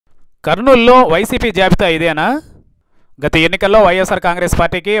కర్నూలులో వైసీపీ జాబితా ఇదేనా? గత ఎన్నికల్లో వైఎస్ఆర్ కాంగ్రెస్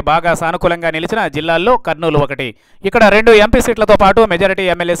పార్టీకి బాగా సానుకూలంగా నిలిచిన జిల్లాల్లో కర్నూలు ఒకటి. ఇక్కడ 2 ఎంపీ సీట్లతో పాటు మెజారిటీ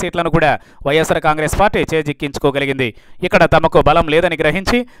ఎమ్మెల్యే సీట్లను కూడా వైఎస్ఆర్ కాంగ్రెస్ పార్టీ చేజిక్కించుకోగలిగింది. ఇక్కడ తమకు బలం లేదని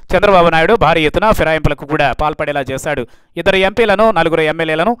గ్రహించి చంద్రబాబు నాయుడు భారీ ఎత్తున ఫిరాయింపులకు కూడా పాల్పడేలా చేశాడు. 2 ఎంపీలను 4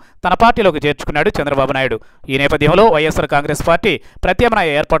 ఎమ్మెల్యేలను తన పార్టీలోకి చేర్చుకున్నాడు చంద్రబాబు నాయుడు. ఈ నేపథ్యంలో వైఎస్ఆర్ కాంగ్రెస్ పార్టీ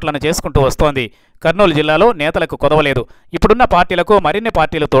ప్రత్యామ్నాయ ఏర్పాట్లను చేసుకుంటూ వస్తోంది. కర్నూలు జిల్లాలో నేతలకు కొదవలేదు. ఇప్పుడున్న పార్టీలకు మరిన్ని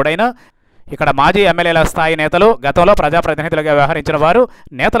పార్టీలు తోడైనా ఇక్కడ మాజీ ఎమ్మెల్యేల స్థాయి నేతలు గతంలో ప్రజాప్రతినిధులుగా వ్యవహరించిన వారు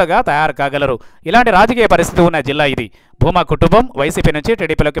నేతలుగా తయారు కాగలరు. ఇలాంటి రాజకీయ పరిస్థితి ఉన్న జిల్లా ఇది. భూమా కుటుంబం వైసీపీ నుంచి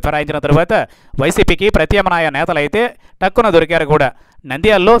టీడీపీలోకి ఫిరాయించిన తరువాత వైసీపీకి ప్రత్యామ్నాయ నేతలైతే టక్కున దొరికారు కూడా.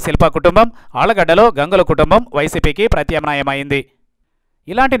 నంద్యాలలో శిల్పా కుటుంబం, ఆళ్లగడ్డలో గంగుల కుటుంబం వైసీపీకి ప్రత్యామ్నాయమైంది.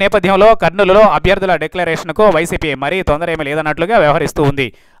 ఇలాంటి నేపథ్యంలో కర్నూలులో అభ్యర్థుల డిక్లరేషన్కు వైసీపీ మరీ తొందరేమీ లేదన్నట్లుగా వ్యవహరిస్తూ ఉంది.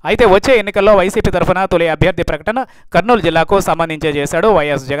 అయితే వచ్చే ఎన్నికల్లో వైసీపీ తరఫున తొలి అభ్యర్థి ప్రకటన కర్నూలు జిల్లాకు సంబంధించే చేశాడు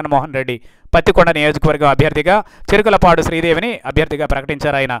వైఎస్ జగన్మోహన్ రెడ్డి. పత్తికొండ నియోజకవర్గం అభ్యర్థిగా చిరుకులపాడు శ్రీదేవిని అభ్యర్థిగా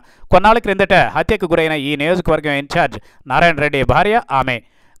ప్రకటించారు ఆయన. కొన్నాళ్ల క్రిందట హత్యకు గురైన ఈ నియోజకవర్గం ఇన్ఛార్జ్ నారాయణ రెడ్డి భార్య ఆమె.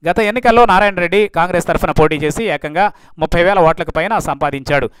 గత ఎన్నికల్లో నారాయణ రెడ్డి కాంగ్రెస్ తరఫున పోటీ చేసి ఏకంగా 30,000 ఓట్లకు పైన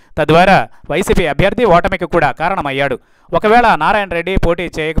సంపాదించాడు. తద్వారా వైసీపీ అభ్యర్థి ఓటమికి కూడా కారణమయ్యాడు. ఒకవేళ నారాయణ రెడ్డి పోటీ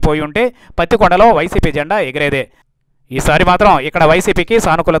చేయకపోయి ఉంటే పత్తికొండలో వైసీపీ జెండా ఎగిరేదే. ఈసారి మాత్రం ఇక్కడ వైసీపీకి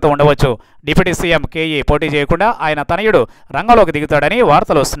సానుకూలత ఉండవచ్చు. డిప్యూటీ సీఎం కేఈ పోటీ చేయకుండా ఆయన తనయుడు రంగంలోకి దిగుతాడని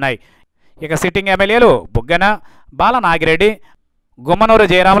వార్తలు వస్తున్నాయి. ఇక సిట్టింగ్ ఎమ్మెల్యేలు బుగ్గన, బాలనాగిరెడ్డి, గుమ్మనూరు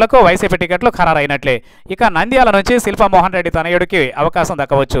జయరాములకు వైసీపీ టికెట్లు ఖరారైనట్లే. ఇక నంద్యాల నుంచి శిల్పా మోహన్ రెడ్డి తనయుడికి అవకాశం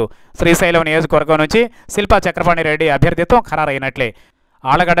దక్కవచ్చు. శ్రీశైలం నియోజకవర్గం నుంచి శిల్పా చక్రపాణి రెడ్డి అభ్యర్థిత్వం ఖరారైనట్లే.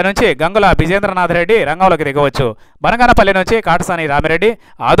 ఆళ్లగడ్డ నుంచి గంగుల విజేంద్రనాథ్ రెడ్డి రంగంలోకి దిగవచ్చు. బనగానపల్లి నుంచి కాటసాని రామిరెడ్డి,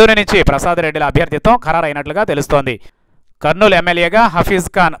 ఆదోని నుంచి ప్రసాద్ రెడ్డిల అభ్యర్థిత్వం ఖరారైనట్లుగా తెలుస్తోంది. కర్నూలు ఎమ్మెల్యేగా హఫీజ్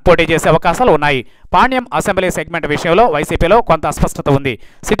ఖాన్ పోటీ చేసే అవకాశాలు ఉన్నాయి. పాణ్యం అసెంబ్లీ సెగ్మెంట్ విషయంలో వైసీపీలో కొంత అస్పష్టత ఉంది.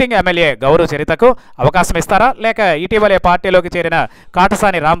 సిట్టింగ్ ఎమ్మెల్యే గౌరవ్ చరితకు అవకాశం ఇస్తారా, లేక ఇటీవలే పార్టీలోకి చేరిన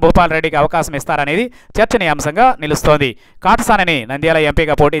కాటసాని రాంభూపాల్ రెడ్డికి అవకాశం ఇస్తారనేది చర్చనీయాంశంగా నిలుస్తోంది. కాటసానిని నంద్యాల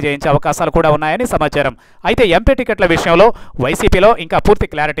ఎంపీగా పోటీ చేయించే అవకాశాలు కూడా ఉన్నాయని సమాచారం. అయితే ఎంపీ టికెట్ల విషయంలో వైసీపీలో ఇంకా పూర్తి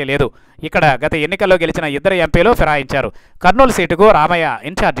క్లారిటీ లేదు. ఇక్కడ గత ఎన్నికల్లో గెలిచిన 2 ఎంపీలు ఫిరాయించారు. కర్నూలు సీటుకు రామయ్య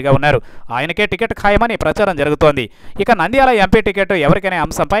ఇన్ఛార్జిగా ఉన్నారు. ఆయనకే టికెట్ ఖాయమని ప్రచారం జరుగుతోంది. ఇక నంద్యాల ఎంపీ టికెట్ ఎవరికనే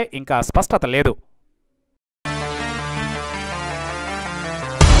అంశంపై ఇంకా స్పష్టత లేదు.